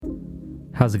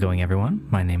How's it going, everyone?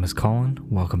 My name is Colin.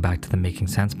 Welcome back to the Making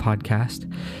Sense podcast.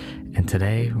 And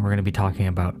today we're going to be talking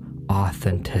about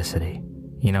authenticity.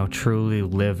 Truly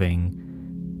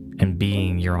living and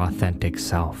being your authentic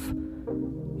self.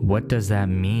 What does that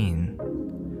mean?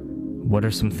 What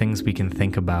are some things we can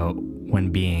think about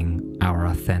when being our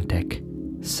authentic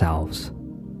selves?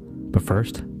 But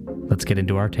first, let's get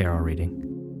into our tarot reading.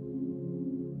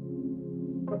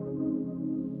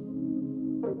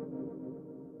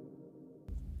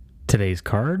 Today's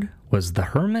card was the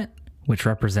Hermit, which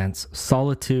represents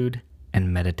solitude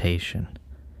and meditation.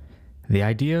 The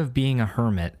idea of being a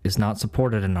hermit is not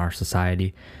supported in our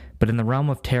society, but in the realm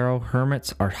of tarot,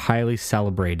 hermits are highly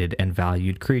celebrated and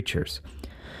valued creatures.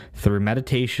 Through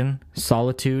meditation,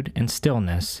 solitude, and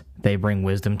stillness, they bring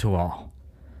wisdom to all.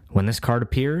 When this card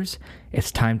appears,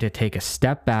 it's time to take a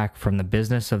step back from the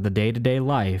business of the day-to-day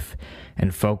life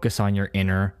and focus on your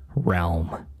inner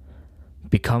realm.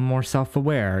 Become more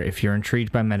self-aware if you're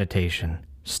intrigued by meditation.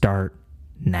 Start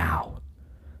now.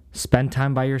 Spend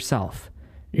time by yourself.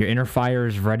 Your inner fire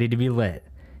is ready to be lit.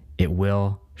 It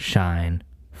will shine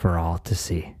for all to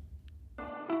see.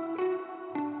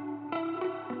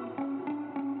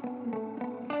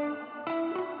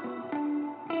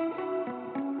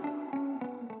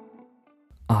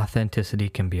 Authenticity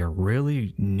can be a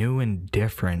really new and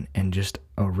different and just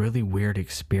a really weird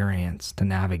experience to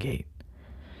navigate.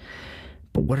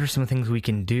 But what are some things we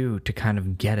can do to kind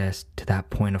of get us to that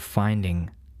point of finding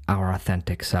our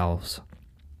authentic selves?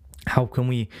 How can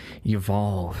we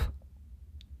evolve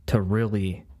to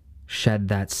really shed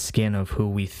that skin of who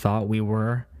we thought we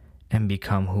were and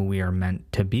become who we are meant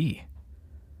to be?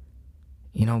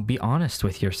 Be honest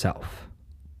with yourself.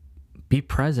 Be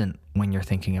present when you're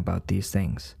thinking about these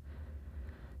things.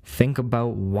 Think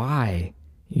about why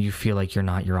you feel like you're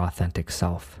not your authentic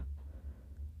self.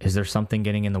 Is there something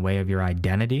getting in the way of your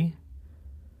identity?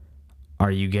 Are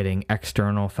you getting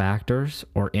external factors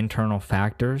or internal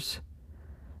factors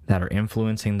that are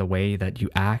influencing the way that you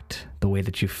act, the way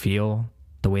that you feel,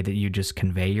 the way that you just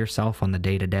convey yourself on the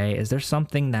day-to-day? Is there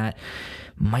something that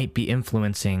might be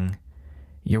influencing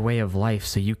your way of life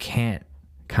so you can't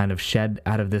kind of shed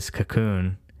out of this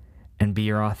cocoon and be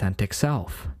your authentic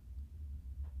self?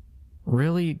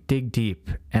 Really dig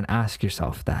deep and ask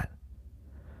yourself that.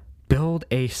 Build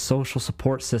a social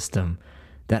support system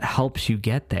that helps you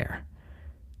get there.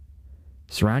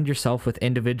 Surround yourself with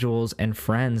individuals and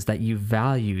friends that you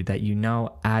value, that you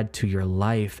know add to your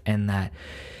life, and that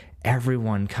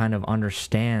everyone kind of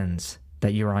understands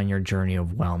that you're on your journey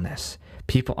of wellness.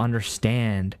 People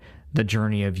understand the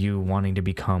journey of you wanting to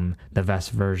become the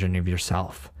best version of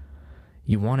yourself.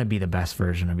 You want to be the best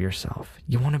version of yourself.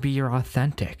 You want to be your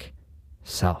authentic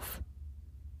self.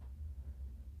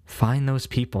 Find those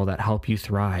people that help you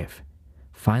thrive.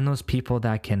 Find those people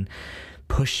that can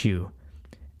push you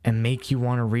and make you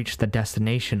want to reach the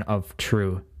destination of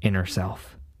true inner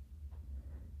self.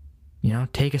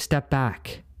 Take a step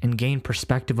back and gain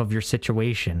perspective of your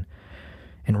situation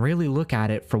and really look at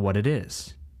it for what it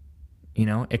is.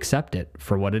 Accept it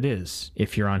for what it is.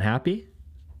 If you're unhappy,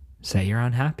 say you're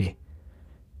unhappy.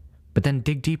 But then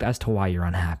dig deep as to why you're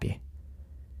unhappy.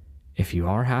 If you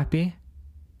are happy,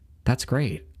 that's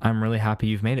great. I'm really happy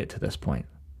you've made it to this point.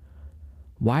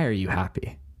 Why are you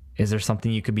happy? Is there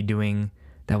something you could be doing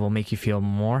that will make you feel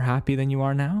more happy than you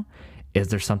are now? Is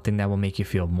there something that will make you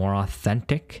feel more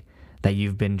authentic that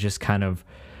you've been just kind of,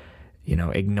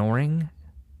 ignoring?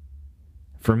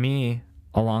 For me,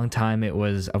 a long time it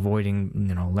was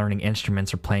avoiding, learning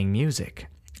instruments or playing music.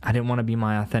 I didn't want to be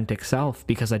my authentic self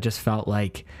because I just felt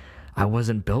like I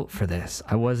wasn't built for this.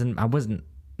 I wasn't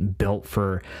built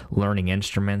for learning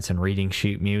instruments and reading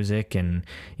sheet music and,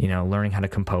 learning how to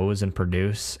compose and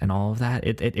produce and all of that.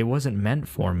 It wasn't meant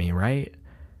for me, right?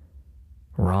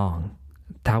 Wrong.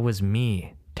 That was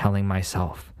me telling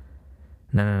myself,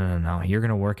 no. You're going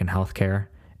to work in healthcare,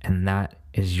 and that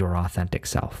is your authentic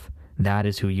self. That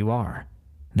is who you are.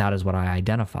 That is what I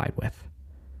identified with.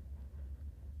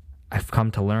 I've come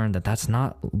to learn that that's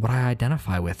not what I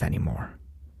identify with anymore.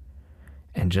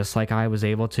 And just like I was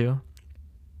able to,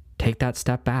 take that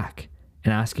step back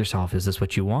and ask yourself, is this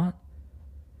what you want?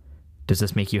 Does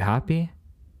this make you happy?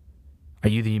 Are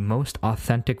you the most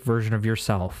authentic version of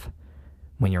yourself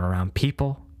when you're around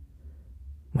people?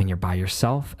 When you're by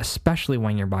yourself, especially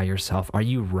when you're by yourself, are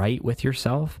you right with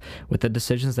yourself, with the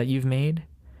decisions that you've made?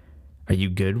 Are you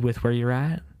good with where you're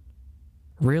at?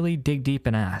 Really dig deep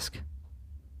and ask.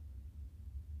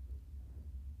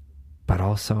 But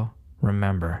also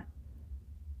remember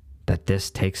that this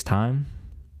takes time,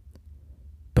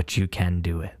 but you can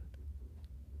do it.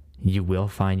 You will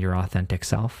find your authentic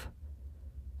self.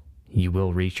 You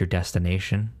will reach your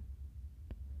destination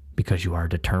because you are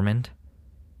determined,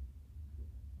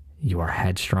 you are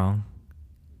headstrong,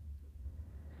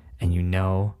 and you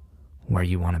know where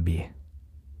you want to be.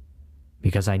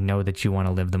 Because I know that you want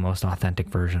to live the most authentic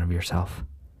version of yourself,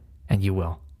 and you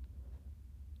will.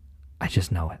 I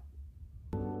just know it.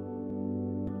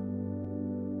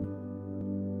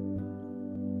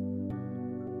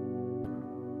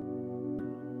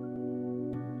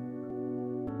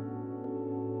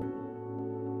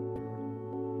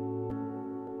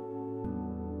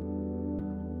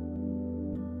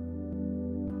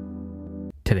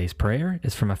 Today's prayer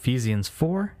is from Ephesians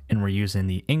 4, and we're using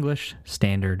the English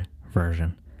Standard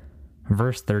Version.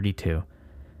 Verse 32.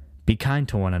 Be kind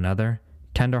to one another,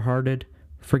 tender-hearted,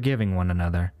 forgiving one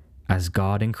another, as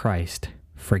God in Christ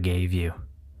forgave you.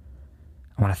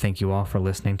 I want to thank you all for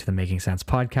listening to the Making Sense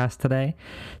podcast today.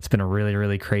 It's been a really,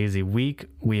 really crazy week.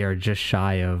 We are just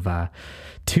shy of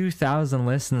 2,000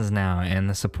 listens now, and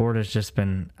the support has just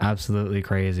been absolutely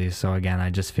crazy. So again,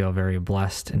 I just feel very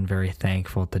blessed and very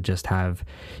thankful to just have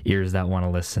ears that want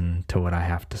to listen to what I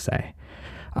have to say.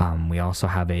 We also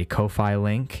have a Ko-Fi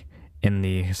link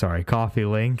coffee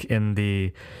link in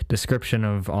the description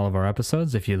of all of our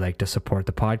episodes if you'd like to support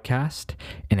the podcast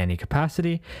in any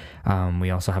capacity.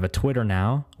 We also have a Twitter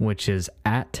now, which is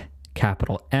at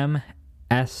capital MSWC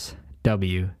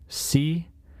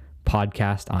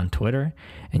podcast on Twitter,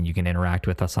 and you can interact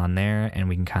with us on there, and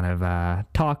we can kind of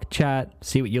talk, chat,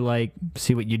 see what you like,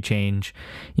 see what you'd change,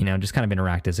 just kind of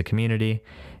interact as a community.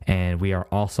 And we are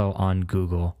also on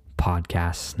Google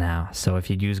Podcasts now. So if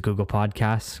you'd use Google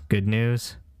Podcasts, good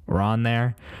news, we're on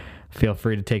there. Feel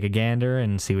free to take a gander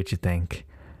and see what you think.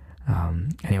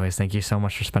 Anyways, thank you so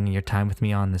much for spending your time with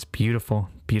me on this beautiful,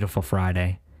 beautiful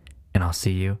Friday, and I'll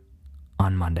see you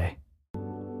on Monday.